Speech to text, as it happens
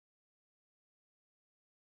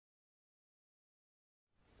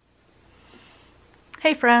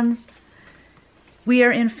Hey friends, we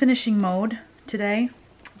are in finishing mode today.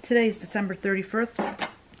 Today is December 31st.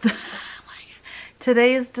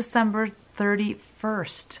 Today is December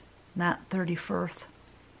 31st, not 31st.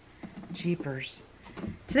 Jeepers.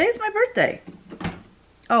 Today is my birthday.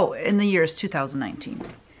 Oh, and the year is 2019.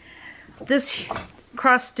 This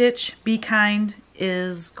cross stitch Bee Kind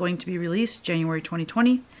is going to be released January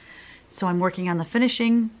 2020. So I'm working on the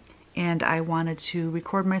finishing and I wanted to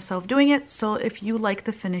record myself doing it, so if you like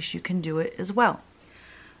the finish you can do it as well.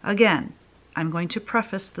 Again, I'm going to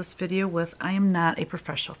preface this video with I am not a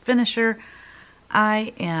professional finisher.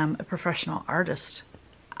 I am a professional artist.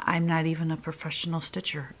 I'm not even a professional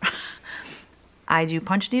stitcher. I do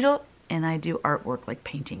punch needle and I do artwork like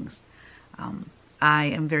paintings. I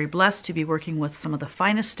am very blessed to be working with some of the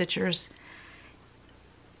finest stitchers,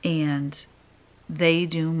 and they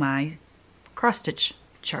do my cross stitch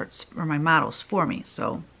charts or my models for me,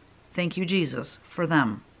 so thank you Jesus for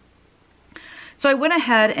them. So I went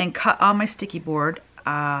ahead and cut on my sticky board,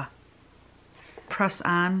 Press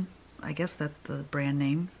On, I guess that's the brand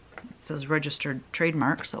name. It says registered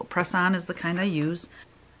trademark, so Press On is the kind I use.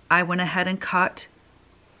 I went ahead and cut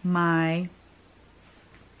my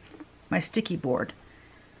sticky board.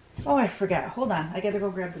 Oh, I forgot. Hold on, I gotta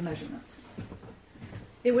go grab the measurements.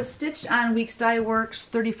 It was stitched on Weeks Dye Works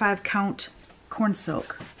 35 count corn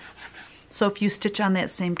silk. So if you stitch on that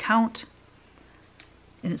same count,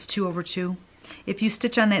 and it's 2/2, if you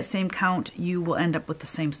stitch on that same count, you will end up with the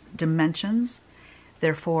same dimensions.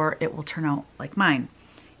 Therefore, it will turn out like mine.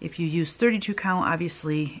 If you use 32 count,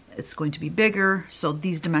 obviously it's going to be bigger, so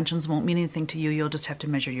these dimensions won't mean anything to you. You'll just have to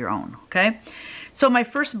measure your own, okay? So my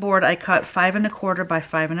first board, I cut 5 1/4 by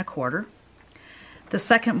 5 1/4. The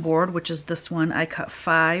second board, which is this one, I cut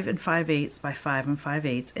 5 5/8 by 5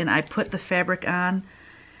 5/8, and I put the fabric on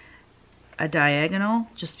a diagonal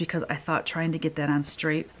just because I thought trying to get that on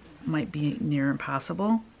straight might be near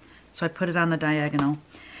impossible. So I put it on the diagonal.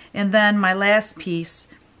 And then my last piece,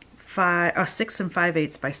 6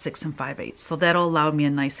 5/8 by 6 5/8. So that'll allow me a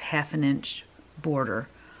nice 1/2 inch border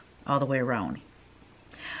all the way around.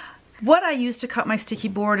 What I use to cut my sticky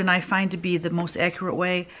board, and I find to be the most accurate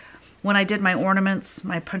way, when I did my ornaments,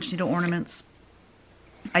 my punch needle ornaments,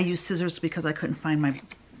 I used scissors because I couldn't find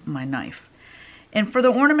my knife. And for the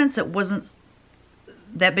ornaments, it wasn't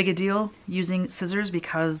that big a deal using scissors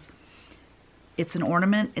because it's an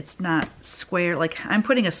ornament. It's not square. Like I'm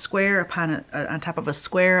putting a square upon on top of a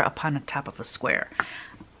square upon a top of a square.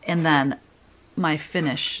 And then my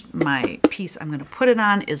finish, my piece I'm going to put it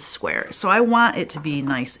on is square. So I want it to be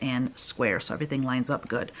nice and square so everything lines up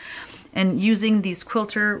good. And using these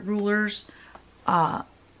quilter rulers are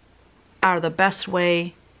the best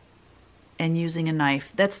way, and using a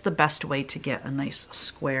knife, that's the best way to get a nice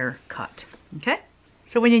square cut, okay?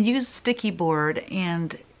 So when you use sticky board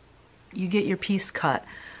and you get your piece cut,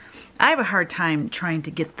 I have a hard time trying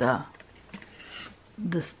to get the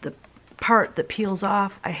part that peels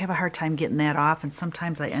off. I have a hard time getting that off, and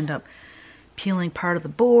sometimes I end up peeling part of the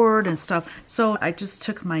board and stuff. So I just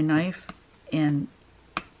took my knife and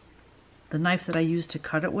the knife that I used to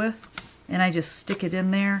cut it with, and I just stick it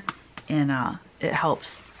in there, and it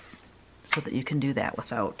helps so that you can do that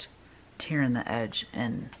without tearing the edge.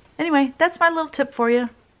 And anyway, that's my little tip for you.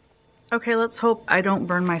 Okay, let's hope I don't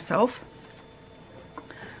burn myself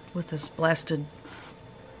with this blasted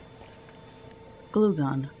glue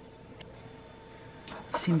gun.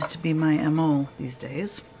 Seems to be my MO these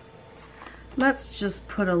days. Let's just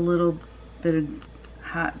put a little bit of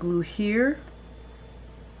hot glue here.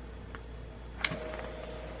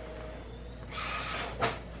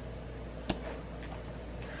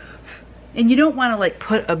 And you don't want to like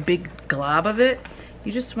put a big glob of it.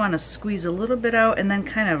 You just want to squeeze a little bit out and then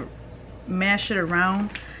kind of mash it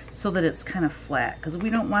around so that it's kind of flat, because we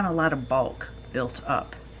don't want a lot of bulk built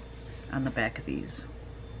up on the back of these.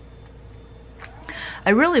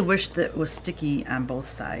 I really wish that it was sticky on both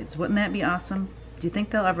sides. Wouldn't that be awesome? Do you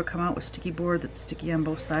think they'll ever come out with sticky board that's sticky on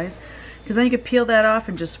both sides? Because then you could peel that off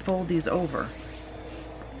and just fold these over.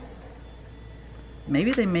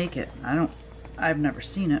 Maybe they make it. I've never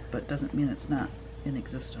seen it, but it doesn't mean it's not in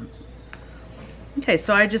existence. Okay,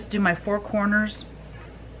 so I just do my 4 corners,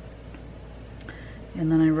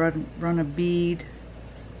 and then I run a bead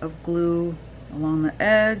of glue along the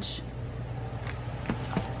edge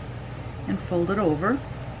and fold it over,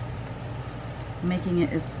 making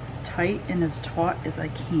it as tight and as taut as I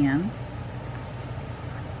can.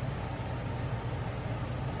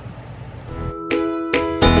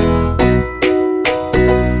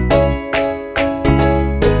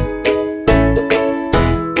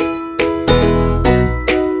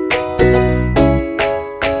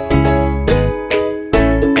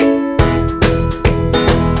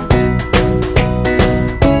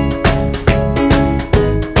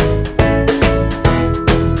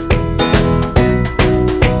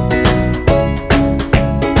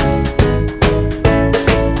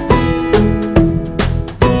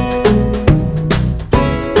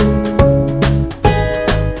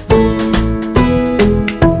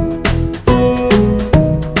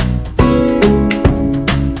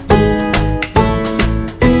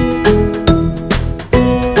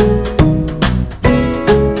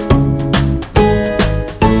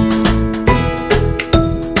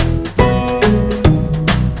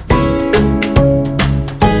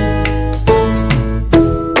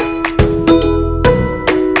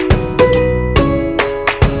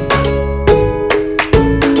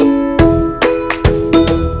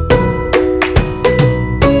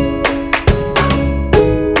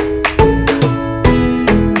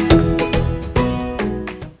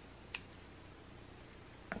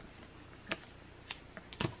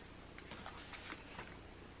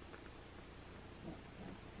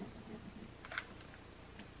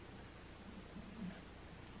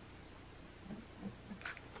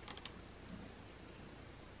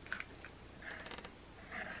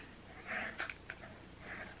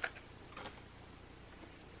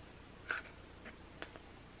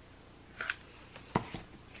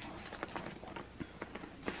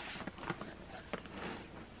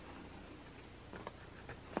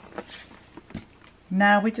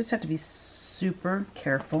 Now we just have to be super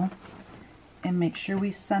careful and make sure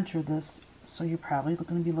we center this. So you're probably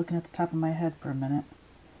going to be looking at the top of my head for a minute,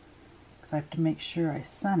 because I have to make sure I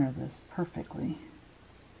center this perfectly,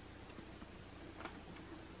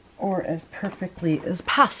 or as perfectly as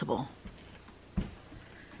possible.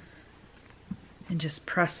 And just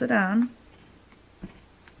press it on.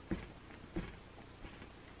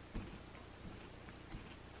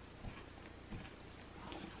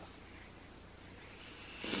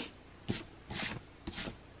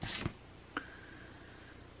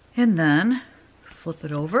 And then flip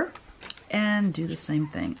it over and do the same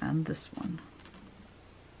thing on this one.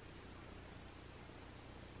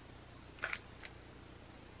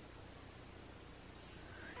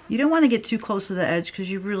 You don't want to get too close to the edge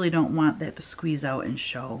because you really don't want that to squeeze out and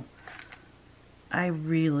show. I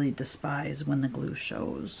really despise when the glue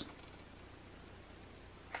shows.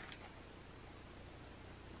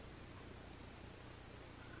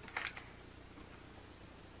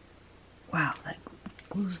 Wow, that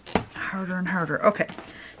glue's harder and harder. Okay,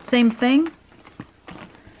 same thing.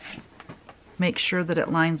 Make sure that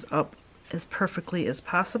it lines up as perfectly as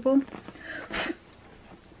possible.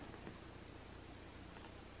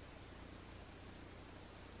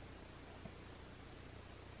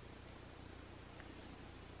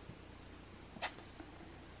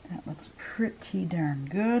 That looks pretty darn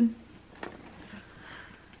good.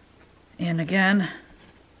 And again,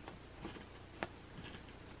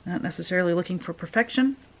 not necessarily looking for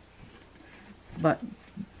perfection, but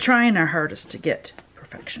trying our hardest to get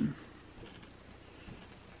perfection.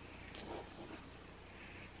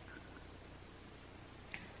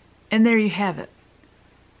 And there you have it.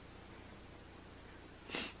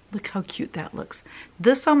 Look how cute that looks.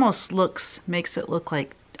 This almost makes it look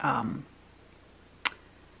like, I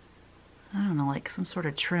don't know, like some sort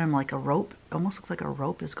of trim, like a rope. Almost looks like a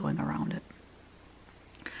rope is going around it.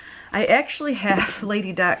 I actually have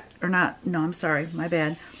Lady Doc, or not, no, I'm sorry, my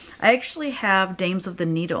bad. I actually have Dames of the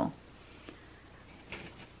Needle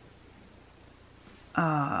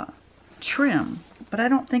trim, but I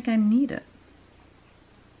don't think I need it.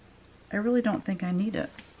 I really don't think I need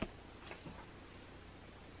it.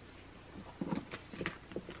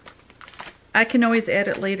 I can always add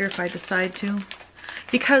it later if I decide to,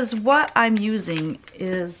 because what I'm using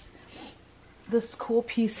is this cool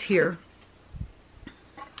piece here.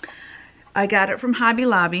 I got it from Hobby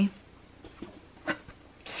Lobby.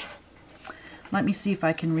 Let me see if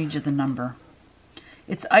I can read you the number.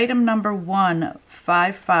 It's item number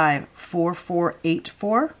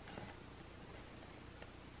 1554484.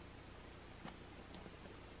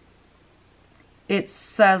 It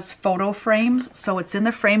says photo frames, so it's in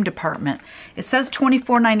the frame department. It says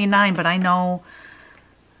 $24.99, but I know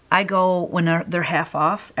I go when they're half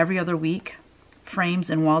off every other week. Frames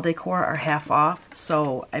and wall decor are half off,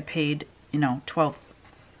 so I paid, you know,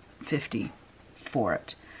 $12.50 for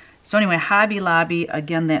it. So anyway, Hobby Lobby,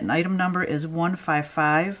 again, that item number is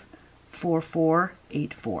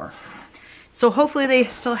 1554484. So hopefully they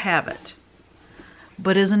still have it.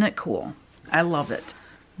 But isn't it cool? I love it.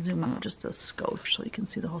 Zoom out just a skosh so you can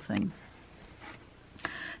see the whole thing.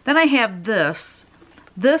 Then I have this.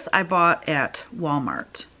 This I bought at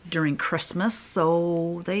Walmart during Christmas,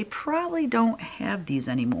 so they probably don't have these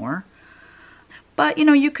anymore. But you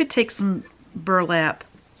know, you could take some burlap.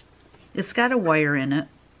 It's got a wire in it,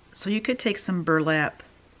 so you could take some burlap.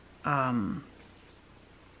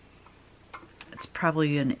 It's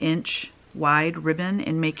probably an inch wide ribbon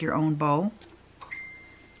and make your own bow.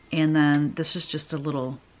 And then this is just a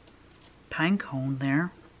little pine cone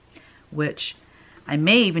there, which I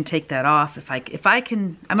may even take that off if I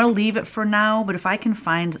can. I'm gonna leave it for now, but if I can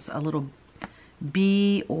find a little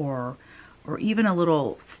bee or even a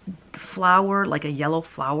little flower, like a yellow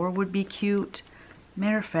flower would be cute.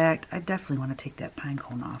 Matter of fact, I definitely want to take that pine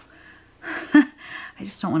cone off. I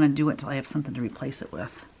just don't want to do it until I have something to replace it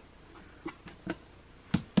with.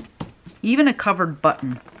 Even a covered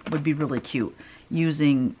button would be really cute,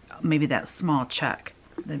 using maybe that small check.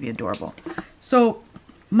 That'd be adorable. So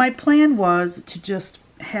my plan was to just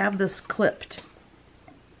have this clipped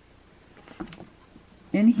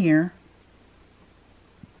in here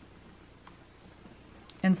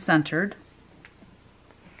and centered,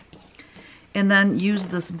 and then use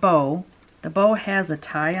this bow. The bow has a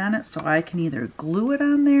tie on it, so I can either glue it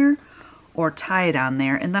on there or tie it on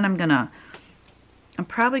there. And then I'm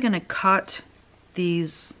probably gonna cut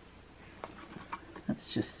these.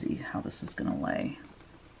 Let's just see how this is gonna lay.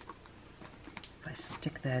 If I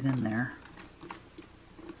stick that in there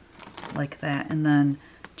like that, and then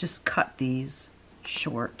just cut these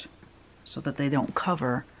short so that they don't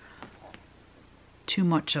cover too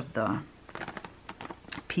much of the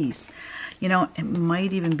piece. You know, it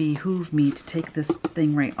might even behoove me to take this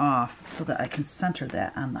thing right off so that I can center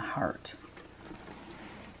that on the heart.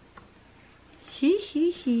 Hee hee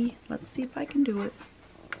hee. Let's see if I can do it.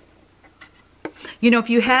 You know, if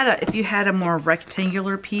you had a more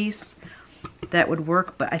rectangular piece, that would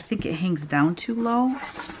work, but I think it hangs down too low.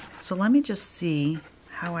 So let me just see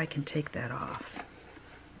how I can take that off.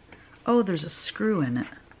 Oh, there's a screw in it.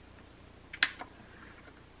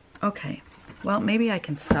 Okay, well, maybe I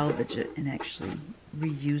can salvage it and actually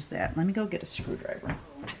reuse that. Let me go get a screwdriver.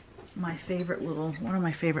 One of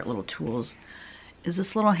my favorite little tools is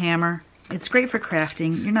this little hammer. It's great for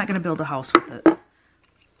crafting. You're not going to build a house with it,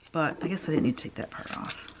 but I guess I didn't need to take that part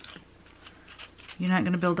off. You're not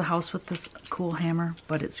going to build a house with this cool hammer,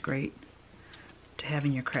 but it's great to have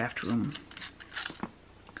in your craft room.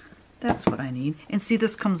 That's what I need. And see,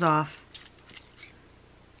 this comes off.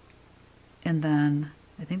 And then,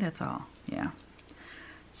 I think that's all. Yeah.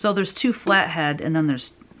 So there's two flathead, and then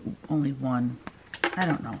there's only one. I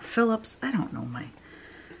don't know. Phillips, I don't know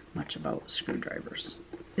much about screwdrivers.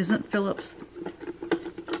 Isn't that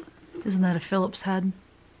a Phillips head?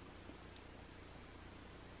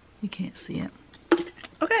 You can't see it.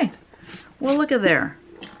 Okay, well, look at there.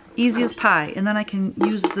 Easy as pie. And then I can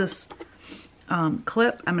use this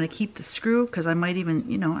clip. I'm going to keep the screw because I might even,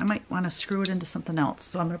 you know, I might want to screw it into something else.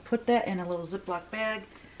 So I'm going to put that in a little Ziploc bag.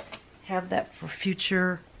 Have that for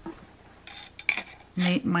future.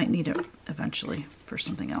 Might need it eventually for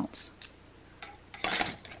something else.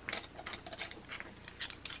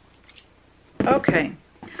 Okay,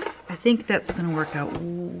 I think that's going to work out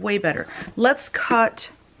way better. Let's cut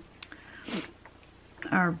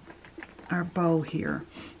our bow here.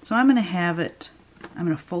 So I'm going to have it, I'm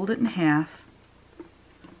going to fold it in half,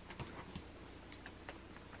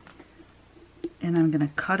 and I'm going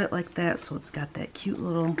to cut it like that so it's got that cute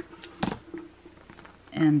little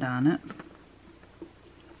end on it.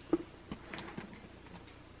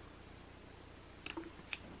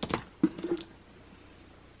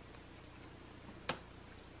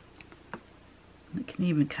 It can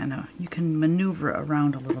even kind of, you can maneuver it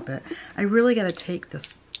around a little bit. I really got to take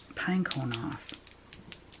this pine cone off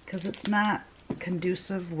because it's not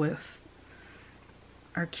conducive with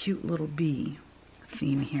our cute little bee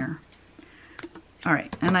theme here. All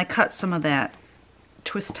right, and I cut some of that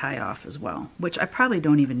twist tie off as well, which I probably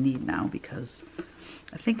don't even need now because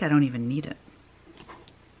I think I don't even need it.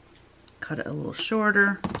 Cut it a little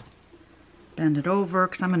shorter, bend it over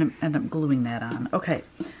because I'm going to end up gluing that on. Okay,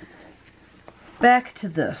 back to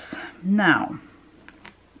this now.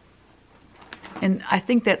 And I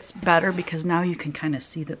think that's better because now you can kind of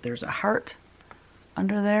see that there's a heart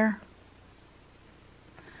under there.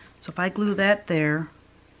 So if I glue that there,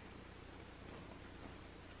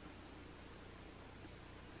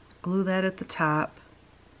 glue that at the top,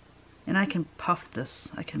 and I can puff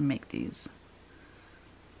this, I can make these.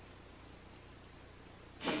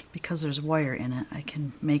 Because there's wire in it, I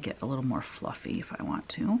can make it a little more fluffy if I want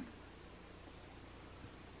to.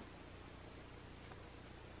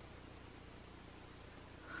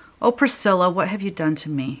 Oh, Priscilla, what have you done to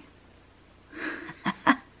me?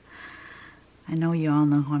 I know you all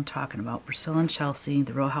know who I'm talking about. Priscilla and Chelsea,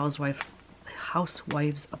 the Real Housewives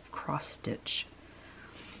of Cross Stitch.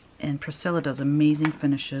 And Priscilla does amazing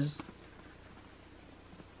finishes.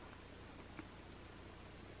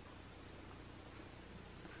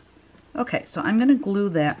 Okay, so I'm going to glue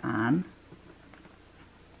that on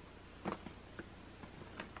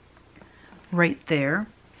right there.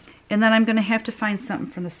 And then I'm going to have to find something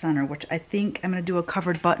from the center, which I think I'm going to do a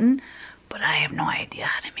covered button, but I have no idea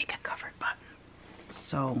how to make a covered button.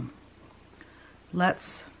 So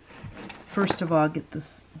let's first of all get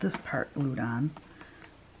this part glued on.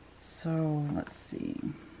 So let's see.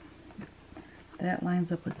 That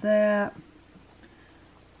lines up with that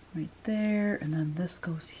right there, and then this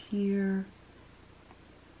goes here.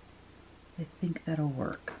 I think that'll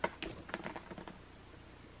work.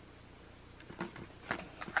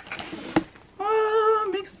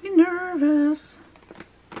 Makes me nervous.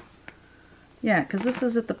 Yeah, because this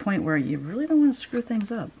is at the point where you really don't want to screw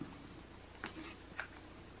things up.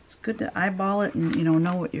 It's good to eyeball it and, you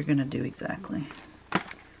know what you're going to do exactly.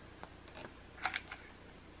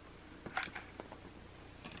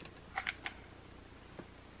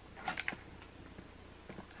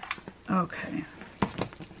 Okay.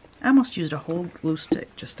 I almost used a whole glue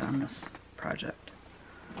stick just on this project.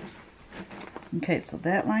 Okay, so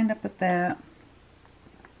that lined up with that.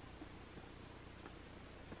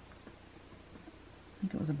 I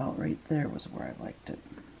think it was about right there was where I liked it.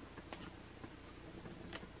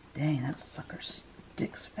 Dang, that sucker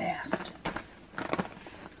sticks fast.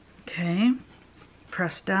 Okay.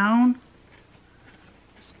 press down,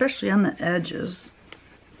 especially on the edges.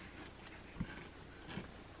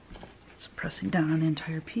 So pressing down on the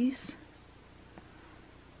entire piece.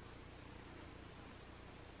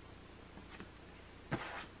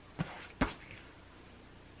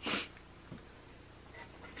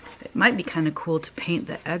 It might be kind of cool to paint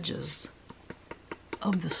the edges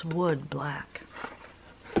of this wood black.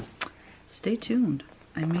 Stay tuned.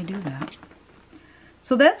 I may do that.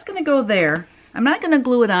 So that's going to go there. I'm not going to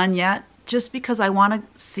glue it on yet, just because I want to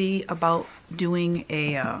see about doing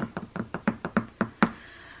a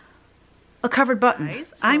covered button.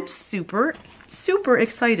 Nice. So I'm super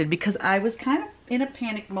excited because I was kind of in a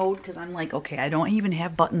panic mode because I'm like, okay, I don't even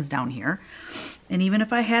have buttons down here. And even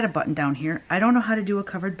if I had a button down here, I don't know how to do a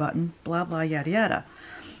covered button, blah, blah, yada, yada.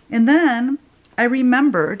 And then I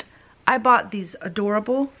remembered I bought these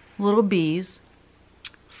adorable little bees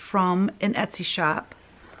from an Etsy shop.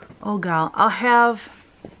 Oh God, I'll have,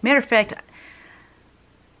 matter of fact,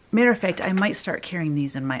 I might start carrying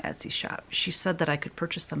these in my Etsy shop. She said that I could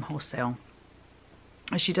purchase them wholesale.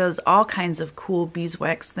 She does all kinds of cool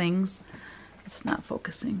beeswax things. It's not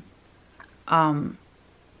focusing. There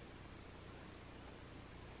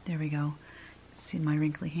we go. See my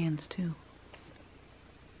wrinkly hands too.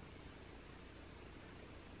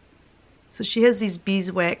 So she has these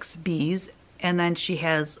beeswax bees, and then she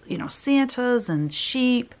has, you know, Santas and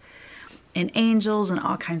sheep and angels and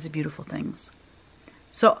all kinds of beautiful things.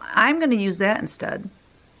 So I'm going to use that instead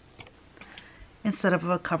of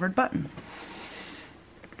a covered button.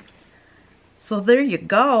 So there you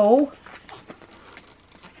go.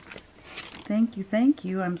 Thank you, thank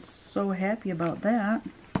you. I'm so happy about that.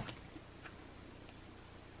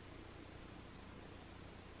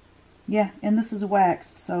 Yeah, and this is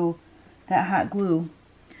wax, so that hot glue,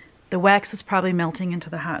 the wax is probably melting into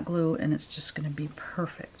the hot glue, and it's just going to be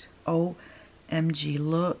perfect. OMG,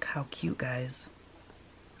 look how cute, guys.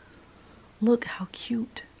 Look how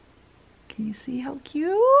cute. Can you see how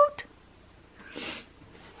cute?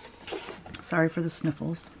 Sorry for the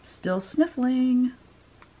sniffles. Still sniffling.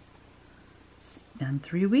 It's been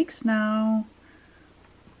 3 weeks now.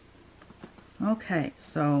 Okay,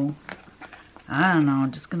 so I don't know.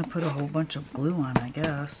 I'm just going to put a whole bunch of glue on, I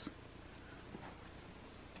guess.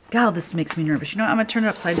 God, this makes me nervous. You know what? I'm going to turn it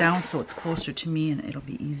upside down so it's closer to me, and it'll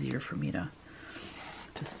be easier for me to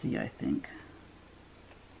see, I think.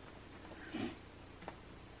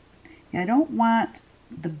 Yeah, I don't want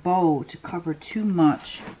the bow to cover too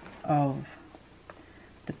much of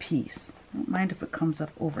the piece. I don't mind if it comes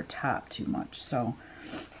up over top too much. So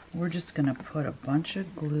we're just going to put a bunch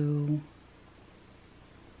of glue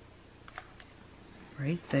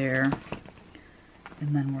right there.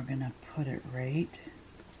 And then we're going to put it right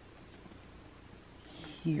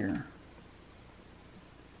here.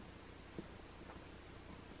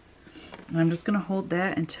 And I'm just going to hold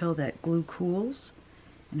that until that glue cools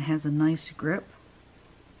and has a nice grip.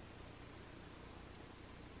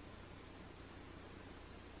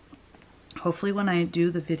 Hopefully when I do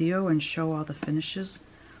the video and show all the finishes,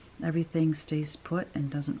 everything stays put and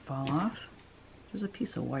doesn't fall off. There's a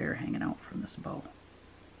piece of wire hanging out from this bow.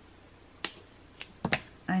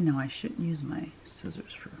 I know I shouldn't use my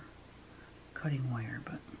scissors for cutting wire,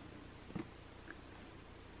 but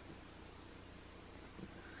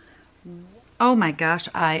oh my gosh,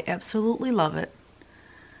 I absolutely love it.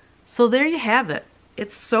 So there you have it.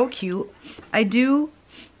 It's so cute. I don't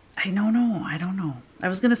know. I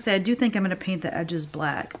was gonna say I do think I'm gonna paint the edges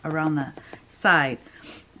black around the side,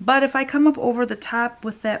 but if I come up over the top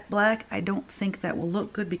with that black, I don't think that will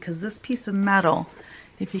look good, because this piece of metal,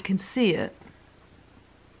 if you can see it,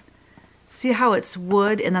 see how it's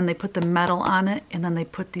wood and then they put the metal on it, and then they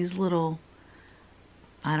put these little,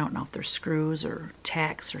 I don't know if they're screws or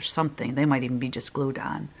tacks or something. They might even be just glued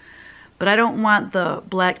on. But I don't want the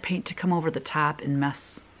black paint to come over the top and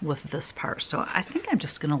mess with this part. So I think I'm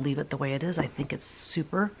just gonna leave it the way it is. I think it's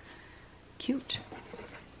super cute.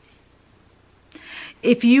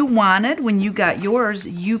 If you wanted, when you got yours,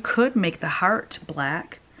 you could make the heart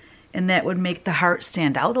black, and that would make the heart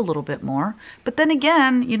stand out a little bit more. But then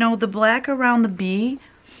again, you know, the black around the bee,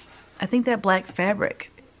 I think that black fabric,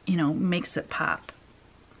 you know, makes it pop.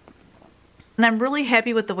 And I'm really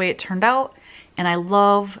happy with the way it turned out, and I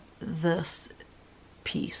love this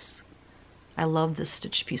piece. I love this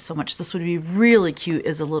stitch piece so much. This would be really cute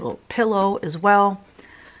as a little pillow as well.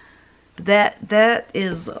 That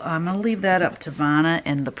is, I'm gonna leave that up to Vanna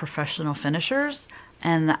and the professional finishers,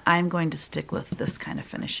 and I'm going to stick with this kind of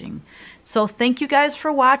finishing. So thank you guys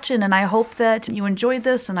for watching, and I hope that you enjoyed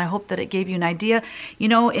this, and I hope that it gave you an idea. You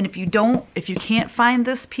know, and if you can't find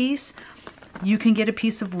this piece, you can get a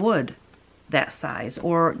piece of wood that size.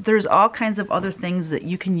 Or there's all kinds of other things that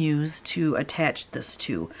you can use to attach this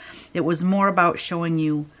to. It was more about showing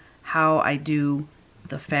you how I do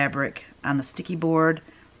the fabric on the sticky board,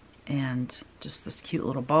 and just this cute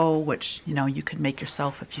little bow, which, you know, you could make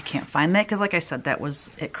yourself if you can't find that, because like I said, that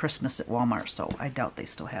was at Christmas at Walmart, so I doubt they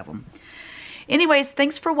still have them. Anyways,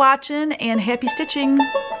 thanks for watching and happy stitching.